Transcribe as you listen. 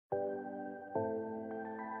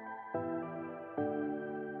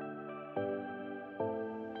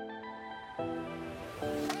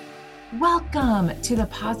Welcome to the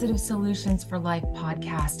Positive Solutions for Life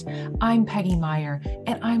podcast. I'm Peggy Meyer,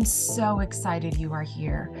 and I'm so excited you are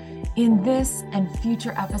here. In this and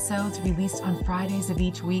future episodes released on Fridays of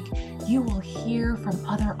each week, you will hear from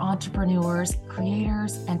other entrepreneurs,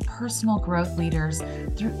 creators, and personal growth leaders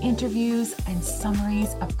through interviews and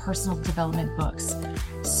summaries of personal development books,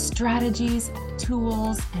 strategies,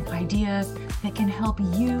 tools, and ideas that can help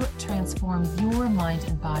you transform your mind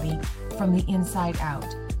and body from the inside out,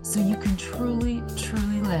 so you can truly,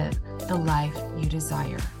 truly live the life you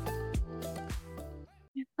desire.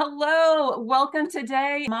 Hello, welcome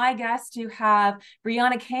today. My guest, you have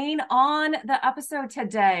Cain on the episode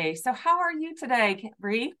today. So how are you today,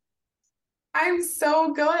 Bree? I'm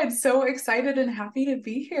so good. So excited and happy to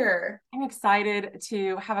be here. I'm excited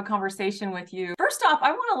to have a conversation with you. First off,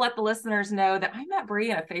 I want to let the listeners know that I met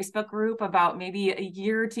Bree in a Facebook group about maybe a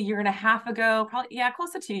year to year and a half ago, probably,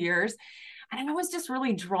 close to 2 years. And I was just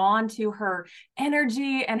really drawn to her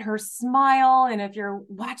energy and her smile. And if you're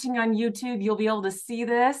watching on YouTube, you'll be able to see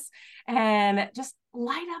this and just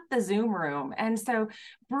light up the Zoom room. And so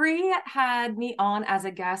Bree had me on as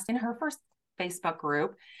a guest in her first Facebook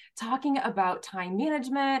group, talking about time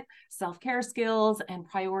management, self-care skills, and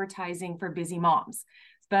prioritizing for busy moms.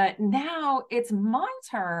 But now it's my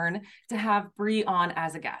turn to have Bree on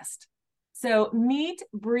as a guest. So meet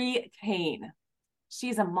Bree Cain.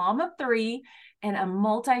 She's a mom of 3 and a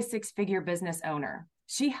multi-6-figure business owner.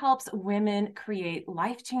 She helps women create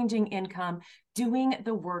life-changing income doing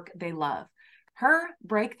the work they love. Her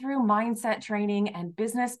breakthrough mindset training and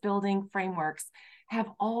business building frameworks have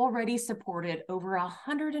already supported over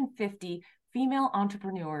 150 female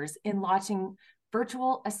entrepreneurs in launching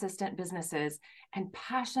virtual assistant businesses and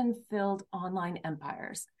passion-filled online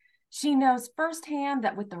empires. She knows firsthand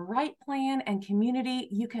that with the right plan and community,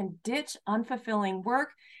 you can ditch unfulfilling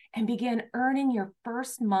work and begin earning your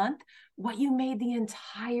first month what you made the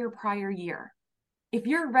entire prior year. If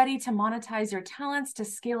you're ready to monetize your talents to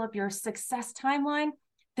scale up your success timeline,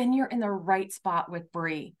 then you're in the right spot with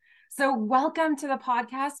Bree. So welcome to the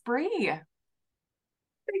podcast, Bree.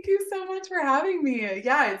 Thank you so much for having me.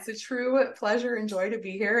 Yeah, it's a true pleasure and joy to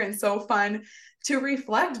be here, and so fun to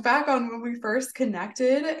reflect back on when we first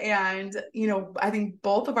connected. And, I think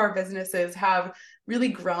both of our businesses have really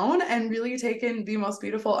grown and really taken the most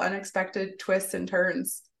beautiful, unexpected twists and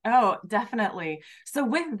turns. Oh, definitely. So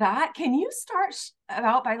with that, can you start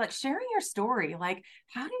out by sharing your story?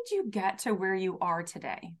 How did you get to where you are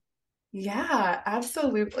today? Yeah,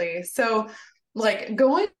 absolutely. So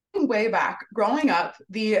going way back, growing up,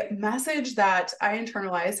 the message that I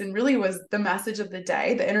internalized and really was the message of the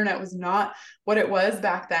day, the internet was not what it was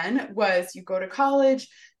back then, was you go to college,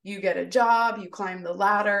 you get a job, you climb the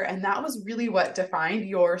ladder, and that was really what defined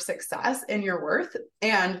your success and your worth.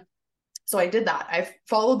 And so I did that. I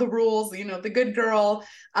followed the rules, the good girl,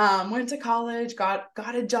 went to college, got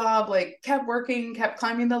a job, kept working, kept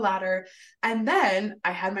climbing the ladder. And then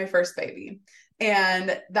I had my first baby.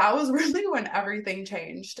 And that was really when everything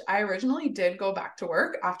changed. I originally did go back to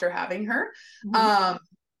work after having her. Mm-hmm.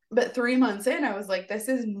 But 3 months in, I was like, this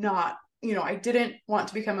is not, I didn't want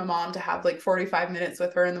to become a mom to have 45 minutes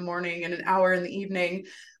with her in the morning and an hour in the evening.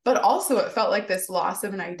 But also it felt like this loss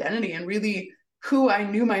of an identity and really who I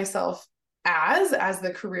knew myself as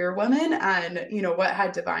the career woman, and what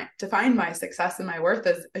had defined my success and my worth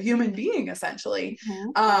as a human being, essentially.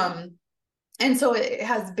 Mm-hmm. And so it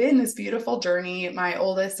has been this beautiful journey. My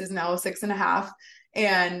oldest is now 6.5,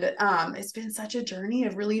 and it's been such a journey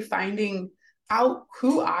of really finding out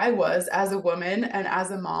who I was as a woman and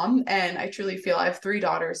as a mom. And I truly feel I have 3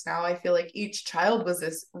 daughters now. I feel like each child was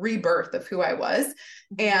this rebirth of who I was.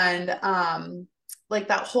 And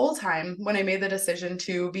that whole time when I made the decision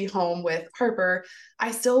to be home with Harper,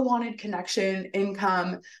 I still wanted connection,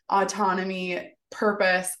 income, autonomy,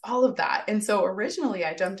 purpose, all of that. And so originally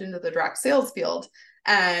I jumped into the direct sales field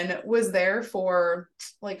and was there for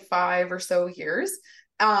 5 or so years.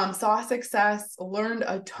 Saw success, learned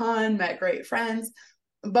a ton, met great friends.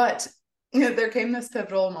 But there came this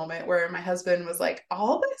pivotal moment where my husband was like,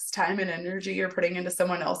 all this time and energy you're putting into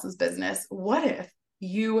someone else's business, what if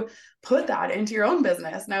you put that into your own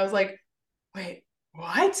business? And I was like, wait,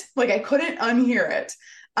 what? I couldn't unhear it.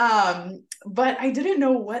 But I didn't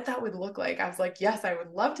know what that would look like. I was like, yes, I would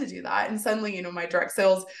love to do that. And suddenly, my direct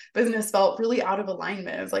sales business felt really out of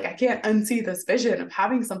alignment. I was like, I can't unsee this vision of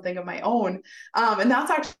having something of my own. And that's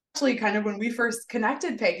actually kind of when we first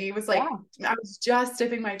connected, Peggy. It was I was just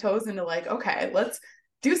dipping my toes into okay, let's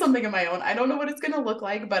do something of my own. I don't know what it's going to look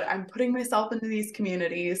like, but I'm putting myself into these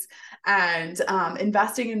communities and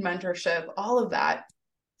investing in mentorship, all of that.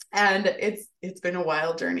 And it's been a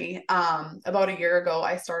wild journey. About a year ago,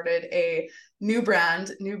 I started a new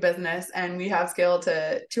brand, new business, and we have scaled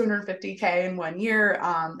to 250K in 1 year,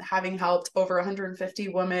 having helped over 150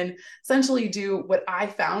 women essentially do what I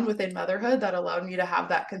found within motherhood that allowed me to have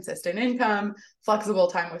that consistent income, flexible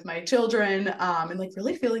time with my children, and like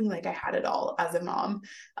really feeling like I had it all as a mom.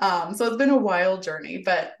 So it's been a wild journey,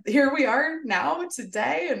 but here we are now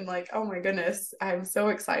today. And like, oh my goodness, I'm so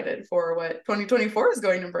excited for what 2024 is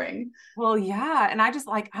going to bring. Well, yeah. And I'm just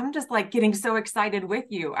like getting so excited with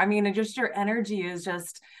you. I mean, and just your energy is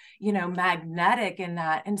just, magnetic in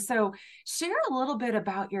that. And so share a little bit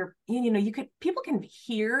about people can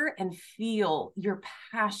hear and feel your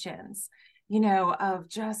passions, of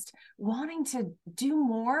just wanting to do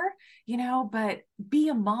more, but be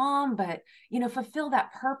a mom, but, fulfill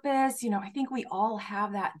that purpose. I think we all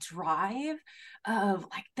have that drive of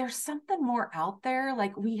like, there's something more out there.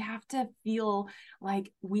 Like we have to feel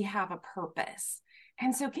like we have a purpose.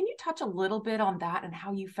 And so can you touch a little bit on that and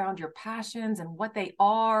how you found your passions and what they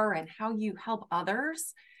are and how you help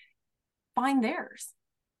others find theirs?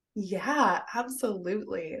 Yeah,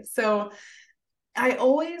 absolutely. So I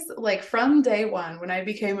always like from day one when I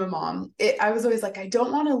became a mom, I was always like, I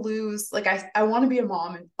don't want to lose, like I want to be a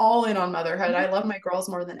mom and all in on motherhood. I love my girls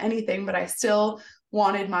more than anything, but I still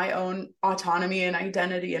wanted my own autonomy and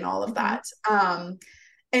identity and all of Mm-hmm. that.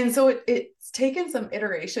 And so it's taken some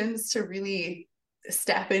iterations to really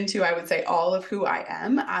step into, I would say, all of who I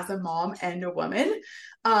am as a mom and a woman.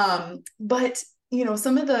 But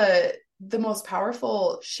some of the most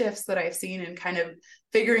powerful shifts that I've seen in kind of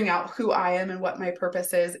figuring out who I am and what my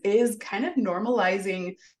purpose is kind of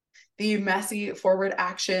normalizing the messy forward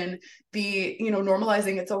action,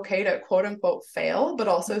 normalizing it's okay to quote unquote fail, but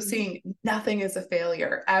also Mm-hmm. seeing nothing is a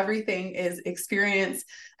failure. Everything is experience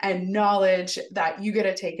and knowledge that you get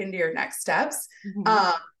to take into your next steps. Mm-hmm.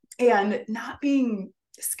 Um, and not being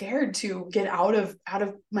scared to get out of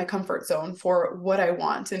my comfort zone for what I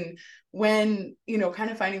want. And when,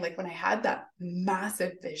 kind of finding like when I had that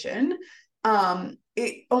massive vision,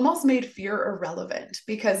 it almost made fear irrelevant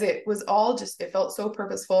because it was all just, it felt so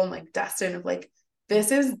purposeful and like destined of like,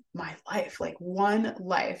 this is my life, like one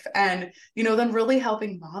life. And, then really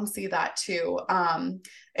helping mom see that too.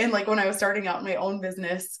 And like when I was starting out my own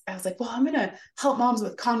business, I was like, well, I'm going to help moms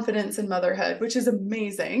with confidence in motherhood, which is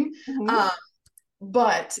amazing. Mm-hmm. Um,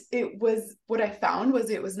 but what I found was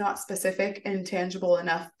it was not specific and tangible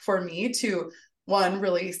enough for me to one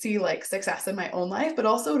really see like success in my own life, but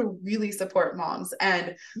also to really support moms.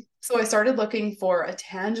 And so I started looking for a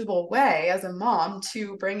tangible way as a mom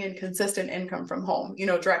to bring in consistent income from home.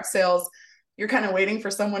 Direct sales, you're kind of waiting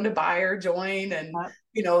for someone to buy or join. And,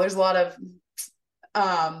 there's a lot of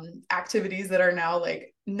activities that are now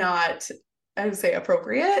like not, I would say,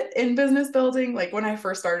 appropriate in business building. Like when I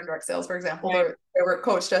first started direct sales, for example, Right. they were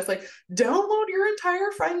coached us like, download your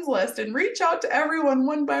entire friends list and reach out to everyone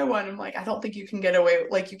one by one. I'm like, I don't think you can get away,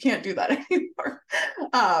 like you can't do that anymore.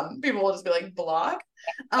 People will just be like block.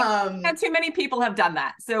 And too many people have done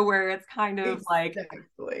that. So where it's kind of like,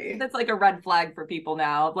 Exactly. that's like a red flag for people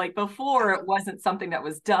now. Like before, it wasn't something that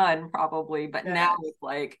was done probably, but now Yes. it's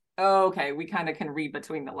like, oh, okay, we kind of can read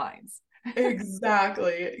between the lines.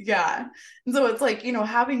 Exactly. Yeah. And so it's like,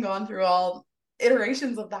 having gone through all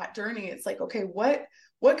iterations of that journey, it's like, okay, what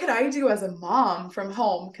could I do as a mom from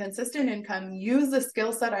home, consistent income, use the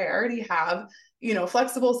skill set I already have,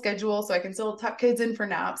 flexible schedule so I can still tuck kids in for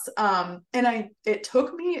naps. And it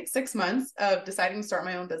took me 6 months of deciding to start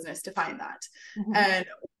my own business to find that. Mm-hmm. And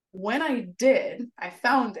when I did, I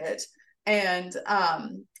found it and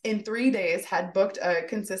in 3 days had booked a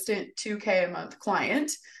consistent 2K a month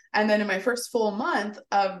client. And then in my first full month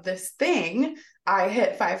of this thing, I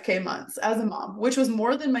hit 5K months as a mom, which was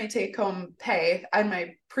more than my take home pay in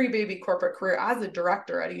my pre-baby corporate career as a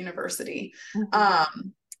director at a university. Mm-hmm.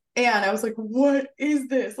 And I was like, what is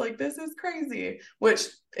this? Like, this is crazy, which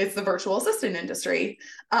it's the virtual assistant industry.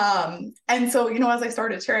 And so, as I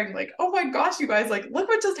started sharing, like, oh my gosh, you guys, like, look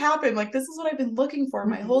what just happened. Like, this is what I've been looking for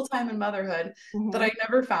my Mm-hmm. whole time in motherhood that Mm-hmm. I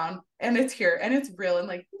never found. And it's here and it's real. And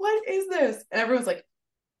like, what is this? And everyone's like,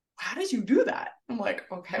 how did you do that? I'm like,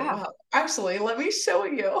 okay, Yeah. well, actually, let me show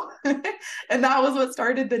you. And that was what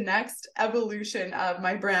started the next evolution of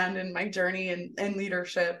my brand and my journey and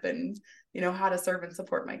leadership and, how to serve and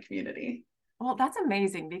support my community. Well, that's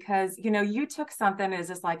amazing because, you took something as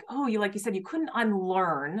just like, oh, like you said, you couldn't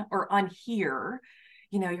unlearn or unhear,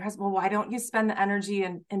 your husband, well, why don't you spend the energy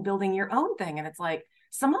in building your own thing? And it's like,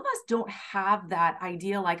 some of us don't have that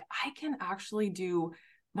idea. Like I can actually do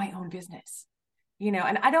my own business,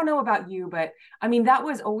 and I don't know about you, but I mean, that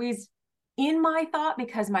was always in my thought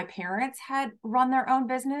because my parents had run their own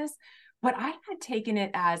business. But I had taken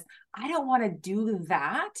it as, I don't want to do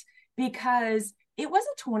that because it was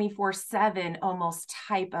a 24/7 almost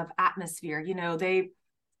type of atmosphere.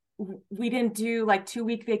 We didn't do like 2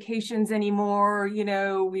 week vacations anymore.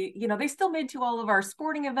 They still made to all of our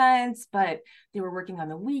sporting events, but they were working on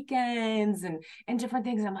the weekends and different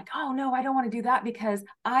things. And I'm like, oh no, I don't want to do that, because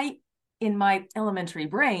in my elementary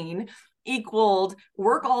brain, equaled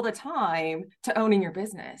work all the time to owning your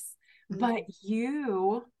business. But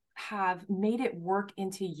you have made it work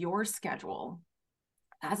into your schedule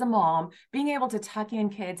as a mom, being able to tuck in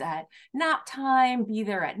kids at nap time, be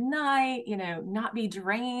there at night, not be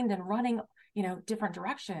drained and running, different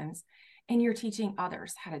directions. And you're teaching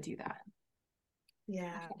others how to do that.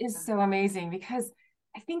 Yeah. It is so amazing, because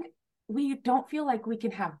I think we don't feel like we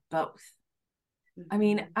can have both.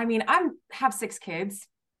 I have 6 kids,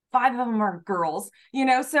 5 of them are girls,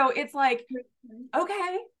 so it's like,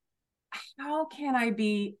 okay, how can I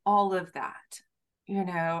be all of that?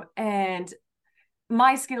 And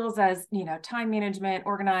my skills as, time management,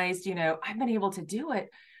 organized, I've been able to do it.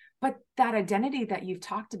 But that identity that you've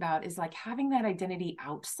talked about is like having that identity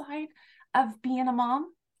outside of being a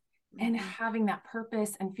mom, and having that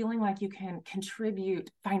purpose and feeling like you can contribute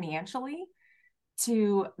financially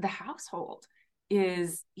to the household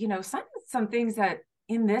is, some things that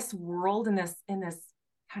in this world, in this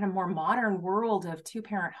kind of more modern world of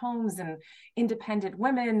 2-parent homes and independent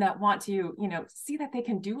women that want to, see that they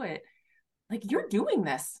can do it. Like, you're doing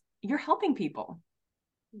this, you're helping people.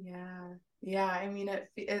 Yeah. Yeah. I mean,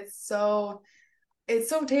 it's so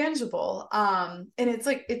tangible. And it's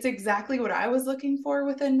like, it's exactly what I was looking for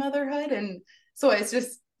within motherhood. And so it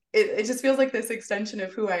just feels like this extension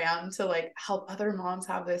of who I am to like help other moms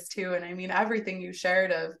have this too. And I mean, everything you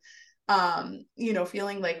shared of,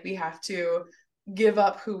 feeling like we have to give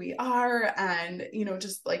up who we are, and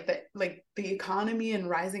just like the economy and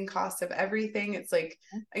rising costs of everything. It's like,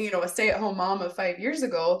 a stay-at-home mom of 5 years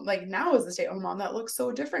ago, like now as a stay-at-home mom, that looks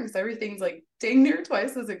so different because everything's like dang near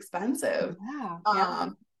twice as expensive. Yeah, yeah.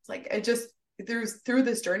 It's like it just through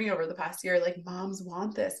this journey over the past year, like moms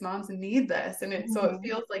want this, moms need this, and so it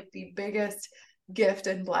feels like the biggest gift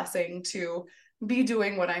and blessing to be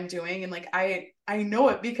doing what I'm doing. And like I know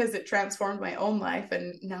it because it transformed my own life,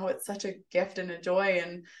 and now it's such a gift and a joy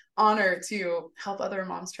and honor to help other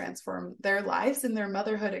moms transform their lives and their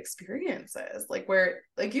motherhood experiences, like where,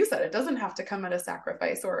 like you said, it doesn't have to come at a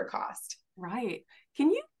sacrifice or a cost. Right.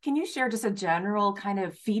 Can you share just a general kind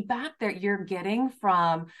of feedback that you're getting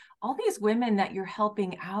from all these women that you're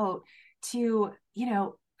helping out to,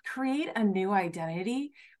 create a new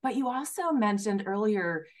identity? But you also mentioned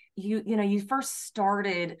earlier, you first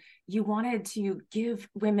started, you wanted to give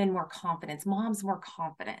women more confidence, moms more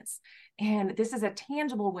confidence. And this is a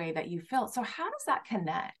tangible way that you felt. So how does that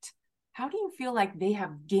connect? How do you feel like they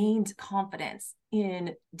have gained confidence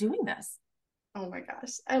in doing this? Oh my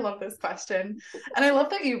gosh, I love this question. And I love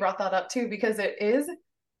that you brought that up too, because it is,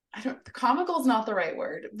 comical is not the right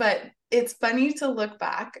word, but it's funny to look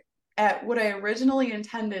back at what I originally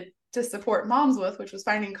intended to support moms with, which was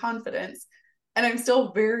finding confidence. And I'm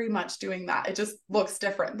still very much doing that. It just looks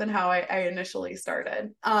different than how I initially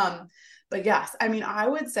started. But yes, I mean, I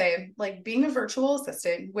would say like being a virtual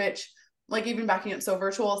assistant, which like even backing up, so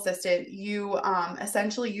virtual assistant, you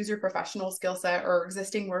essentially use your professional skill set or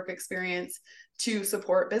existing work experience to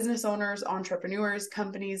support business owners, entrepreneurs,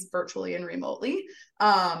 companies virtually and remotely.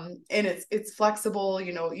 And it's flexible.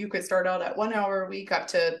 You could start out at 1 hour a week up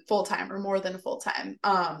to full time or more than full time.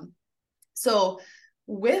 So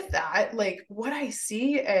with that, like what I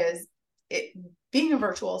see is being a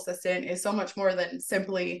virtual assistant is so much more than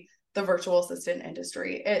simply the virtual assistant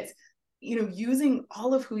industry. It's using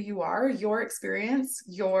all of who you are, your experience,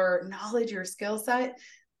 your knowledge, your skill set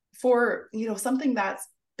for something that's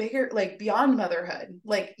bigger, like beyond motherhood.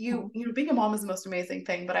 Like being a mom is the most amazing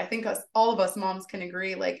thing, but I think all of us moms can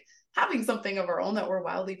agree, like having something of our own that we're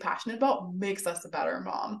wildly passionate about makes us a better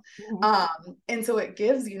mom. Mhm. And so it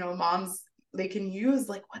gives moms, they can use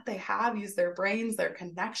like what they have, use their brains, their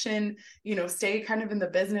connection, stay kind of in the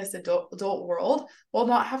business adult world while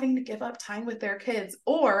not having to give up time with their kids.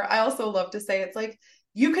 Or I also love to say, it's like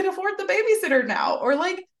you can afford the babysitter now, or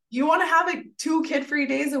like you want to have 2 kid-free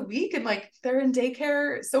days a week, and like they're in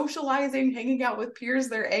daycare, socializing, hanging out with peers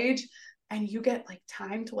their age, and you get like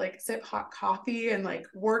time to like sip hot coffee and like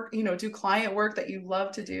work, do client work that you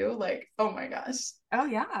love to do. Like, oh my gosh. Oh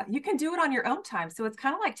yeah, you can do it on your own time. So it's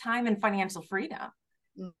kind of like time and financial freedom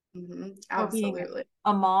for being Absolutely.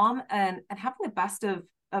 a mom and having the best of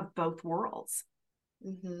both worlds.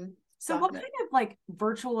 Mm-hmm. So what definitely. kind of like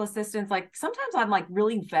virtual assistants, like sometimes I'm like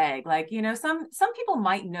really vague, like, some people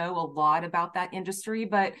might know a lot about that industry,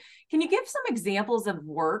 but can you give some examples of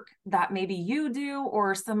work that maybe you do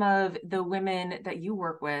or some of the women that you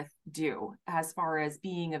work with do as far as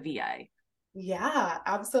being a VA? Yeah,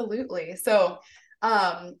 absolutely. So,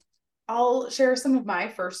 um, I'll share some of my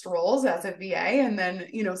first roles as a VA and then,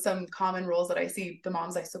 some common roles that I see the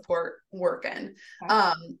moms I support work in.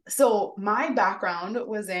 Okay. So my background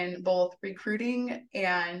was in both recruiting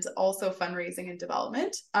and also fundraising and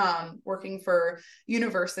development, working for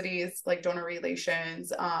universities like donor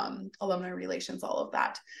relations, alumni relations, all of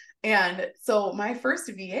that. And so my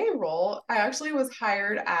first VA role, I actually was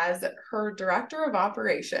hired as her director of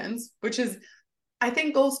operations, which is I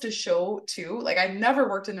think goes to show too, like I never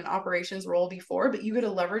worked in an operations role before, but you get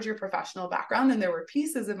to leverage your professional background. And there were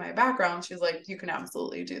pieces in my background. She's like, you can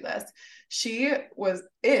absolutely do this.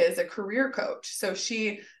 Is a career coach. So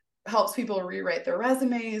she helps people rewrite their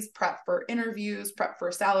resumes, prep for interviews, prep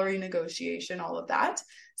for salary negotiation, all of that.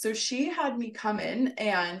 So she had me come in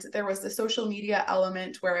and there was the social media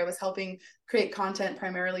element where I was helping create content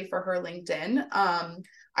primarily for her LinkedIn.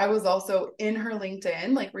 I was also in her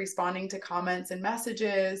LinkedIn, like responding to comments and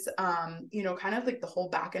messages, kind of like the whole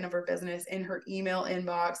back end of her business in her email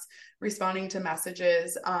inbox, responding to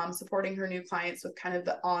messages, supporting her new clients with kind of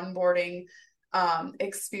the onboarding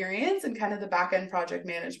experience and kind of the back end project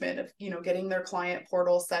management of, getting their client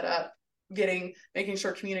portal set up, making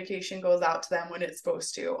sure communication goes out to them when it's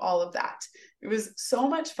supposed to, all of that. It was so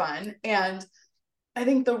much fun. And I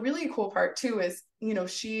think the really cool part too is,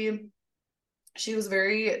 she was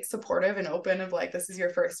very supportive and open of like, this is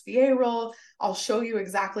your first VA role. I'll show you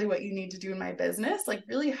exactly what you need to do in my business. Like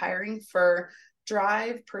really hiring for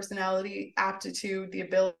drive, personality, aptitude, the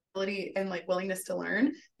ability and like willingness to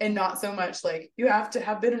learn, and not so much like you have to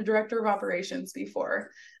have been a director of operations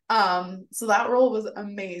before. So that role was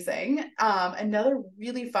amazing. Another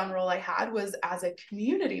really fun role I had was as a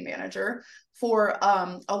community manager for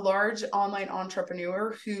a large online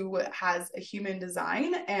entrepreneur who has a human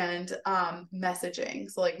design and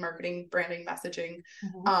messaging, so like marketing, branding, messaging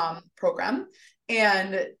Mhm. program.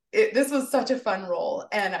 And this was such a fun role.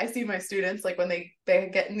 And I see my students like when they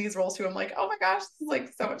get in these roles too, I'm like, oh my gosh, this is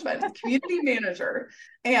like so much fun. Community manager.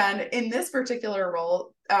 And in this particular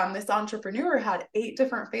role, this entrepreneur had 8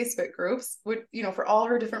 different Facebook groups, which, for all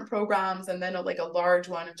her different programs, and then like a large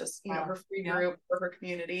one of just, Wow. her free Yeah. group for her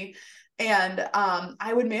community. And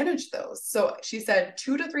I would manage those. So she said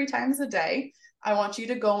 2 to 3 times a day, I want you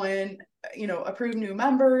to go in, approve new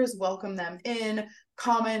members, welcome them in,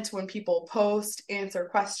 comment when people post, answer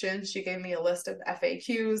questions. She gave me a list of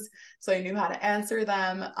FAQs, so I knew how to answer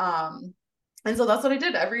them. And so that's what I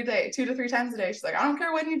did every day, 2 to 3 times a day. She's like, I don't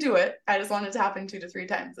care when you do it. I just want it to happen 2 to 3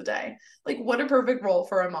 times a day. Like, what a perfect role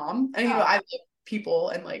for a mom. And, Yeah. I love people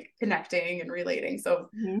and like connecting and relating. So,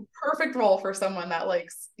 Mhm. perfect role for someone that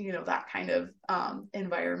likes, that kind of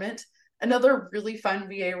environment. Another really fun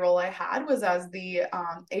VA role I had was as the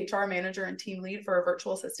HR manager and team lead for a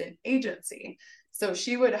virtual assistant agency. So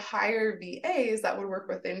she would hire VAs that would work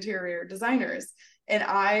with interior designers. And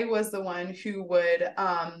I was the one who would,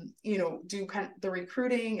 do kind of the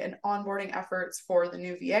recruiting and onboarding efforts for the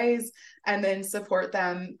new VAs, and then support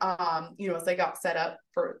them, as they got set up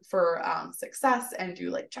for success, and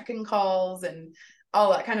do like check-in calls and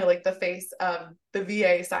all that, kind of like the face of the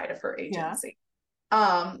VA side of her Yeah. agency.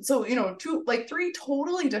 So three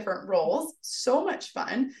totally different roles, so much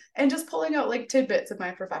fun, and just pulling out like tidbits of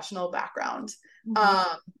my professional background. Mhm.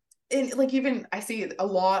 Um, and like even I see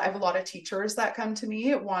I have a lot of teachers that come to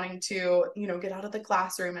me wanting to, get out of the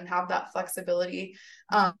classroom and have that flexibility.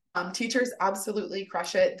 Mhm. Teachers absolutely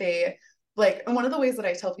crush it. They like, and one of the ways that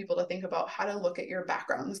I tell people to think about how to look at your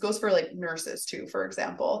background, this goes for like nurses too, for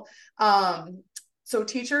example. So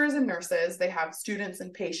teachers and nurses, they have students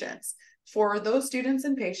and patients. For those students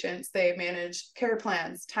and patients, they manage care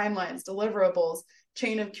plans, timelines, deliverables,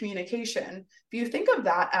 chain of communication. If you think of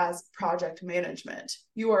that as project management,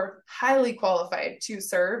 you are highly qualified to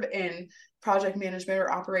serve in project management or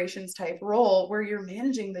operations type role where you're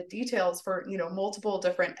managing the details for, multiple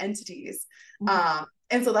different entities. Mhm.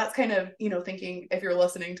 And so that's kind of, thinking, if you're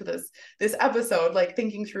listening to this episode, like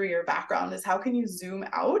thinking through your background is how can you zoom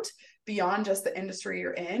out beyond just the industry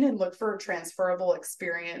you're in and look for transferable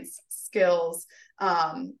experience, skills,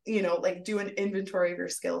 like do an inventory of your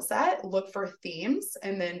skill set, look for themes,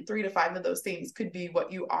 and then 3 to 5 of those themes could be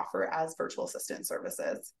what you offer as virtual assistant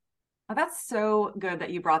services. Oh, that's so good that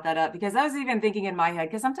you brought that up because I was even thinking in my head,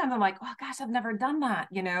 because sometimes I'm like, oh gosh, I've never done that,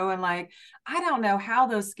 and like, I don't know how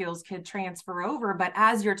those skills could transfer over. But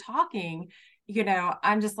as you're talking,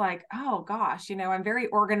 I'm just like, oh gosh, I'm very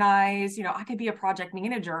organized. I could be a project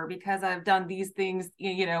manager because I've done these things,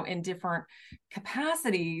 in different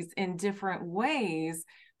capacities, in different ways,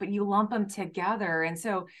 but you lump them together. And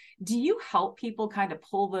so, do you help people kind of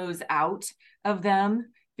pull those out of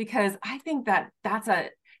them? Because I think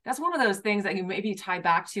that's one of those things that you maybe tie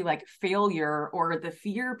back to like failure or the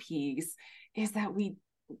fear piece is that we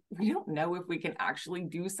don't know if we can actually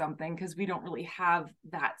do something because we don't really have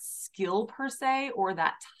that skill per se or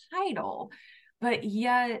that title, but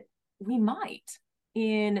yet we might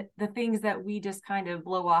in the things that we just kind of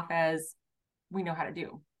blow off as we know how to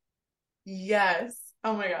do. Yes.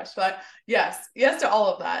 Oh my gosh. Yes to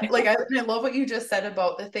all of that. Like I love what you just said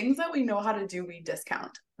about the things that we know how to do, we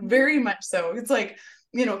discount. Very much so. It's like,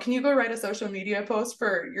 can you go write a social media post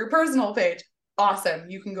for your personal page? Awesome.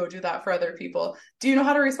 You can go do that for other people. Do you know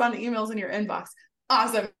how to respond to emails in your inbox?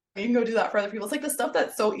 Awesome. You can go do that for other people. It's like the stuff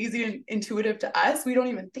that's so easy and intuitive to us, we don't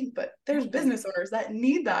even think, but there's business owners that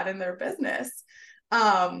need that in their business.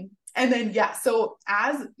 And then, yeah, so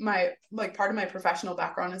as my, like part of my professional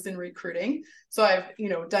background is in recruiting. So I've,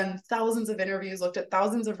 done thousands of interviews, looked at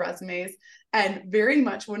thousands of resumes, and very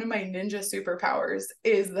much one of my ninja superpowers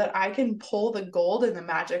is that I can pull the gold and the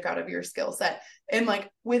magic out of your skill set. And like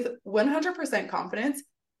with 100% confidence,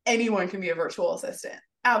 anyone can be a virtual assistant.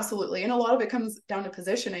 Absolutely. And a lot of it comes down to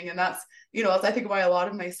positioning. And that's, as I think why a lot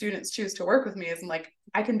of my students choose to work with me is I'm like,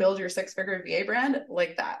 I can build your 6-figure VA brand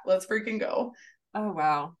like that. Let's freaking go. Oh,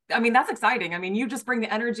 wow. I mean, that's exciting. I mean, you just bring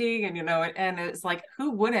the energy and it's like,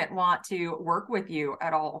 who wouldn't want to work with you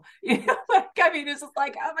at all? I mean, it's just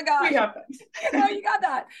like, oh my gosh, you got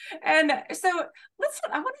that. And so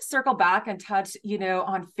I want to circle back and touch,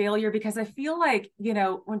 on failure, because I feel like,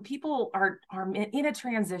 when people are in a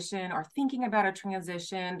transition or thinking about a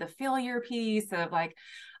transition, the failure piece of like,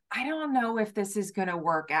 I don't know if this is going to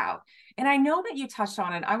work out. And I know that you touched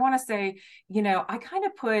on it. I want to say, I kind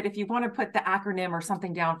of if you want to put the acronym or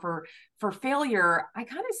something down for failure, I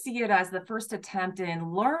kind of see it as the first attempt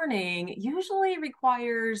in learning usually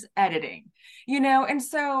requires editing, and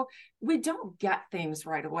so we don't get things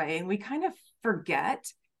right away. And we kind of forget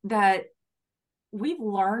that we've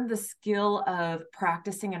learned the skill of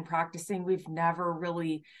practicing and practicing. We've never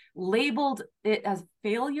really labeled it as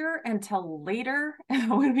failure until later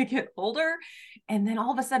when we get older. And then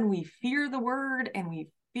all of a sudden we fear the word and we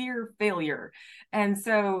fear failure. And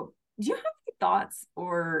so, do you have any thoughts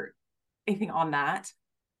or anything on that?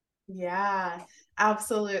 Yeah,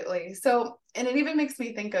 absolutely. So, and it even makes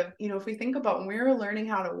me think of, if we think about when we were learning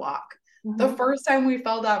how to walk, the first time we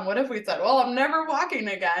fell down, what if we said, well, I'm never walking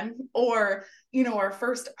again? Or, our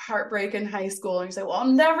first heartbreak in high school, and you say, well,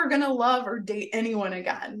 I'm never going to love or date anyone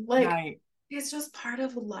again. Like, Right. it's just part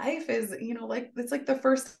of life is, like, it's like the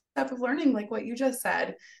first step of learning, like what you just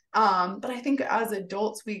said. But I think as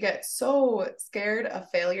adults, we get so scared of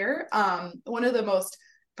failure. One of the most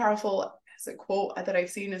powerful a quote that I've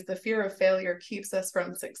seen is the fear of failure keeps us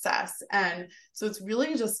from success. And so it's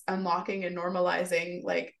really just unlocking and normalizing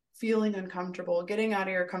like feeling uncomfortable, getting out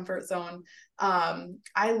of your comfort zone.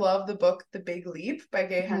 I love the book The Big Leap by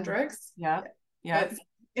Gay Hendricks. Yeah. Yeah.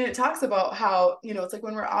 And it talks about how, it's like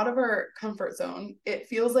when we're out of our comfort zone, it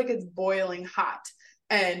feels like it's boiling hot.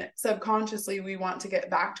 And subconsciously, we want to get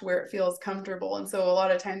back to where it feels comfortable. And so a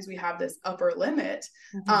lot of times we have this upper limit.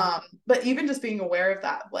 But even just being aware of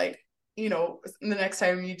that, like, the next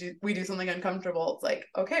time we do something uncomfortable, it's like,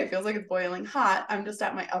 okay, it feels like it's boiling hot. I'm just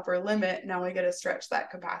at my upper limit. Now I get to stretch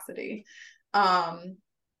that capacity. And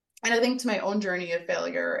I think to my own journey of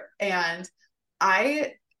failure, and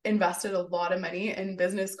I invested a lot of money in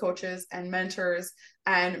business coaches and mentors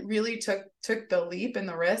and really took the leap and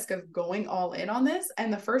the risk of going all in on this.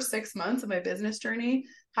 And the first 6 months of my business journey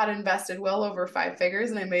had invested well over 5 figures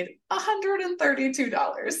and I made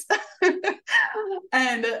 $132.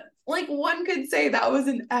 And like one could say that was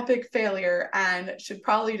an epic failure and should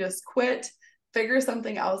probably just quit, figure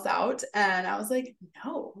something else out. And I was like,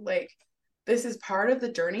 no, like this is part of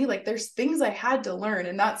the journey. Like there's things I had to learn.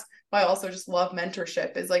 And that's why I also just love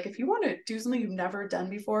mentorship is like, if you want to do something you've never done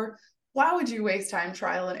before, why would you waste time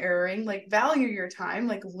trial and erroring? Like value your time,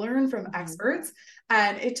 like learn from experts.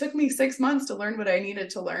 And it took me 6 months to learn what I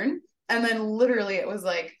needed to learn. And then literally it was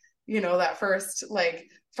like, that first like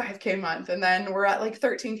 5K month. And then we're at like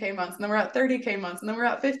 13K months. And then we're at 30K months. And then we're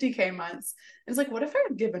at 50K months. And it's like, what if I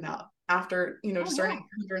had given up after, just earning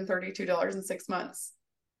 $132 in 6 months?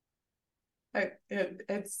 It's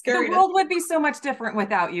The scary to world would be so much different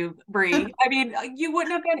without you, Bree. I mean, you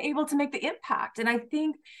wouldn't have been able to make the impact. And I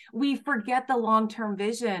think we forget the long-term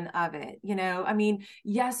vision of it. I mean,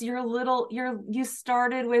 yes, you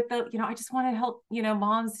started with I just want to help,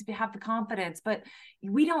 moms have the confidence, but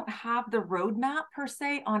we don't have the roadmap per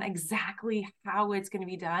se on exactly how it's going to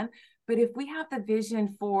be done. But if we have the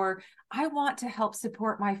vision for, I want to help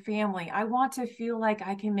support my family, I want to feel like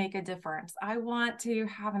I can make a difference, I want to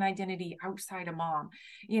have an identity outside of mom,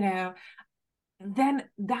 you know, then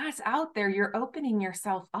that's out there. You're opening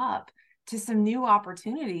yourself up to some new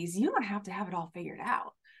opportunities. You don't have to have it all figured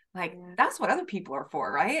out. Like, that's what other people are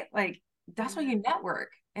for, right? Like, that's why you network.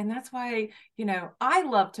 And that's why, I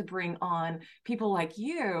love to bring on people like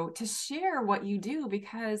you to share what you do,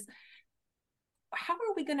 because how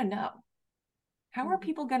are we going to know? How are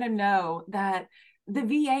people going to know that the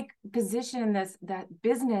VA position, that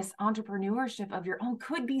business entrepreneurship of your own,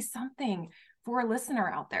 could be something for a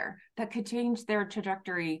listener out there that could change their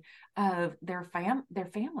trajectory of their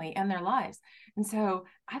family and their lives? And so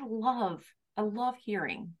I love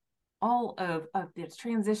hearing all of the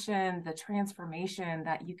transition, the transformation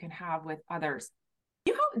that you can have with others.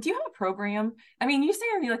 Do you have a program? I mean, you say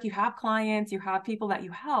like you have clients, you have people that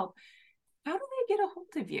you help. How do they get a hold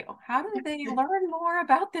of you? How do they learn more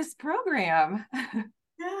about this program?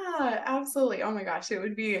 Yeah, absolutely. Oh my gosh, it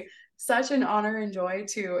would be such an honor and joy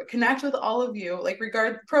to connect with all of you, like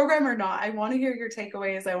regard program or not. I want to hear your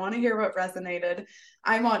takeaways. I want to hear what resonated.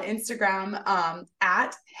 I'm on Instagram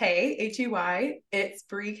at Hey, Hey. It's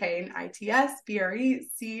Bree Cain, ITSBRECAIN.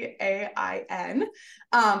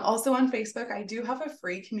 Also on Facebook, I do have a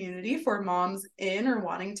free community for moms in or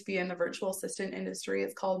wanting to be in the virtual assistant industry.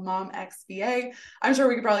 It's called Mom XVA. I'm sure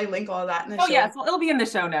we could probably link all of that in the Oh show. yes, well, it'll be in the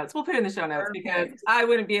show notes. We'll put it in the show notes because Perfect. I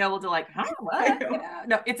wouldn't be able to what?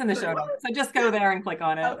 No, it's in the show notes. So just go there and click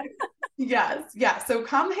on it. Yes. Yeah. So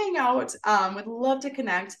come hang out. Would love to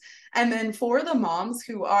connect. And then for the moms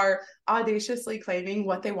who are audaciously claiming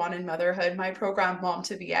what they want in motherhood, my program, Mom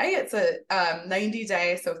to VA, it's a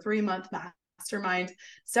 90-day, so 3-month mastermind,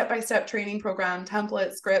 step-by-step training program,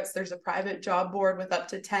 template, scripts. There's a private job board with up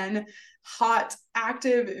to 10 hot,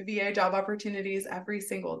 active VA job opportunities every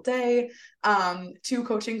single day. 2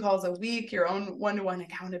 coaching calls a week, your own one-to-one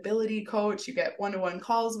accountability coach. You get one-to-one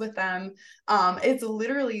calls with them. It's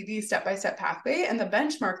literally the step-by-step pathway. And the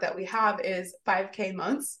benchmark that we have is 5K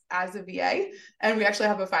months as a VA. And we actually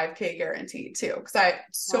have a 5K guarantee too, because I'm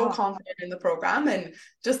so confident in the program and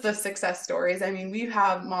just the success stories. I mean, we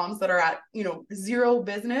have moms that are at, zero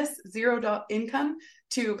business, zero income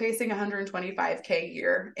to pacing 125K a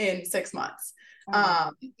year in 6 months.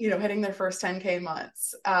 Hitting their first 10K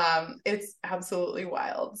months. It's absolutely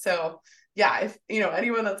wild. So yeah, if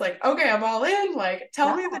anyone that's like, okay, I'm all in, like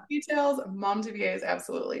tell me the details. Mom to VA is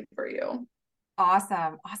absolutely for you.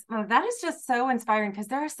 Awesome. That is just so inspiring, because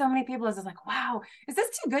there are so many people that's just like, wow, is this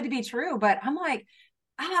too good to be true? But I'm like,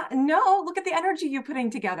 no, look at the energy you're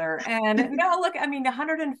putting together. And no, look, I mean,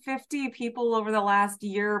 150 people over the last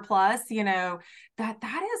year plus, that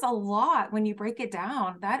is a lot when you break it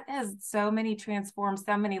down. That has so many transformed,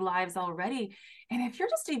 so many lives already. And if you're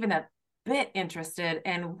just even a bit interested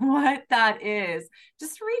in what that is,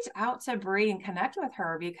 just reach out to Bree and connect with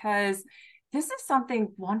her, because this is something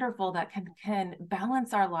wonderful that can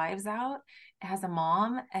balance our lives out as a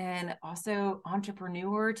mom and also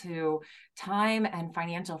entrepreneur, to time and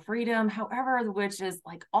financial freedom, however, which is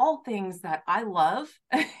like all things that I love,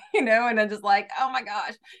 and I'm just like, oh my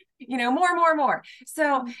gosh, more.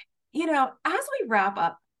 So, as we wrap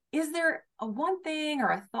up, is there one thing or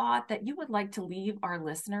a thought that you would like to leave our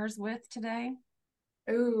listeners with today?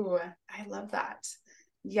 Ooh, I love that.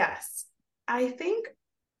 Yes. I think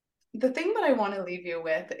the thing that I want to leave you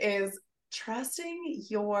with is trusting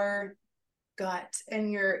your gut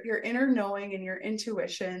and your inner knowing and your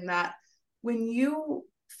intuition, that when you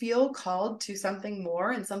feel called to something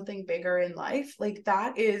more and something bigger in life, like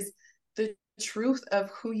that is the truth of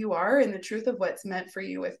who you are and the truth of what's meant for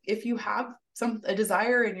you. If you have a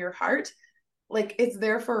desire in your heart, like it's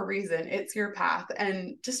there for a reason. It's your path.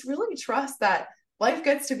 And just really trust that life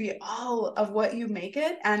gets to be all of what you make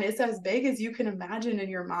it, and it's as big as you can imagine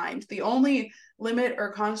in your mind. The only limit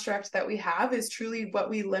or construct that we have is truly what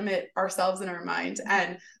we limit ourselves in our mind.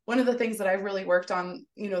 And one of the things that I've really worked on,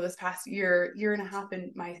 this past year and a half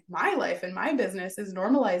in my life and my business, is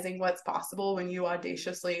normalizing what's possible when you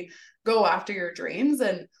audaciously go after your dreams.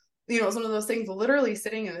 And it's one of those things, literally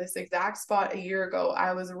sitting in this exact spot a year ago.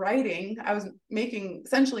 I was making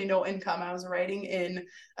essentially no income. I was writing in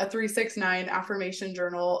a 369 affirmation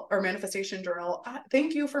journal or manifestation journal.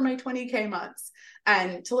 Thank you for my 20K months.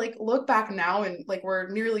 And to like look back now and like we're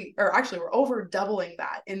over doubling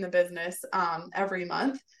that in the business every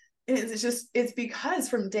month. It's because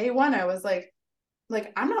from day one, I was like,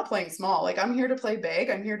 I'm not playing small. Like I'm here to play big.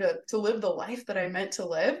 I'm here to live the life that I meant to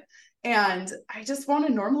live. And I just want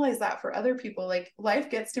to normalize that for other people. Like life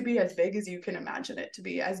gets to be as big as you can imagine it to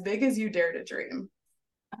be, as big as you dare to dream.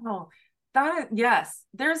 Oh, yes,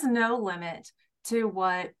 there's no limit to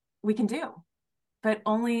what we can do, but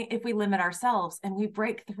only if we limit ourselves and we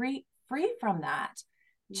break free from that.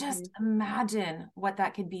 Just imagine what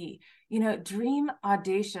that could be. Dream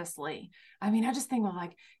audaciously. I mean, I just think of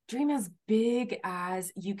like, dream as big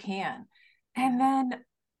as you can, and then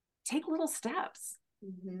take little steps.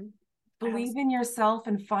 Believe in yourself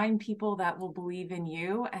and find people that will believe in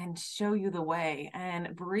you and show you the way.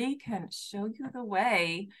 And Bree can show you the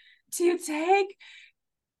way to take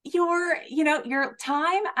your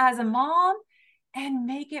time as a mom and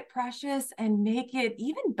make it precious and make it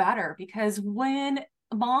even better. Because when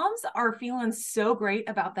moms are feeling so great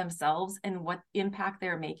about themselves and what impact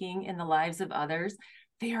they're making in the lives of others,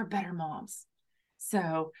 they are better moms.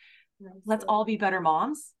 So let's all be better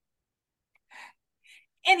moms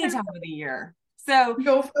any time of the year. So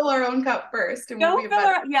go fill our own cup first. And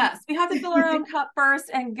yes, we have to fill our own cup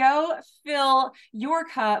first, and go fill your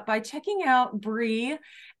cup by checking out Bree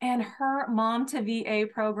and her Mom to VA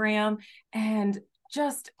program, and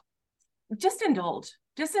just indulge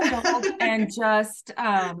and just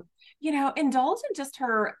indulge in just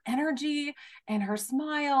her energy and her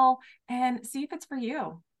smile, and see if it's for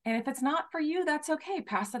you. And if it's not for you, that's okay.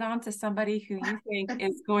 Pass it on to somebody who you think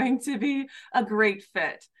is going to be a great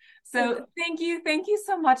fit. So thank you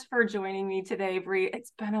so much for joining me today, Bree.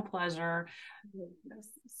 It's been a pleasure.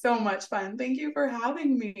 So much fun. Thank you for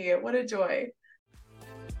having me. What a joy.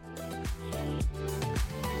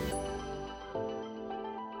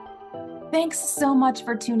 Thanks so much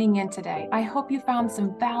for tuning in today. I hope you found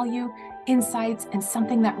some value, insights, and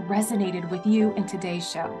something that resonated with you in today's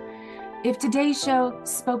show. If today's show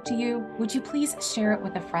spoke to you, would you please share it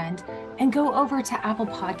with a friend, and go over to Apple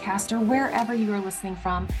Podcast or wherever you are listening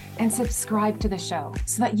from and subscribe to the show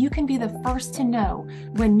so that you can be the first to know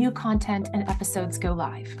when new content and episodes go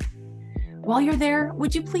live. While you're there,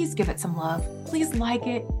 would you please give it some love? Please like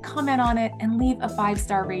it, comment on it, and leave a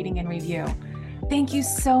 5-star rating and review. Thank you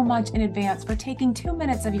so much in advance for taking 2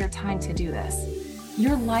 minutes of your time to do this.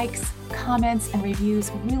 Your likes, comments, and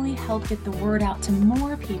reviews really help get the word out to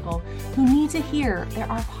more people who need to hear there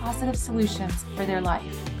are positive solutions for their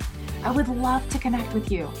life. I would love to connect with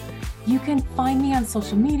you. You can find me on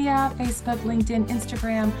social media, Facebook, LinkedIn,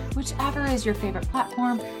 Instagram, whichever is your favorite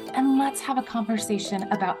platform, and let's have a conversation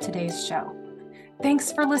about today's show.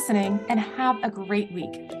 Thanks for listening, and have a great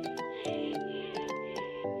week.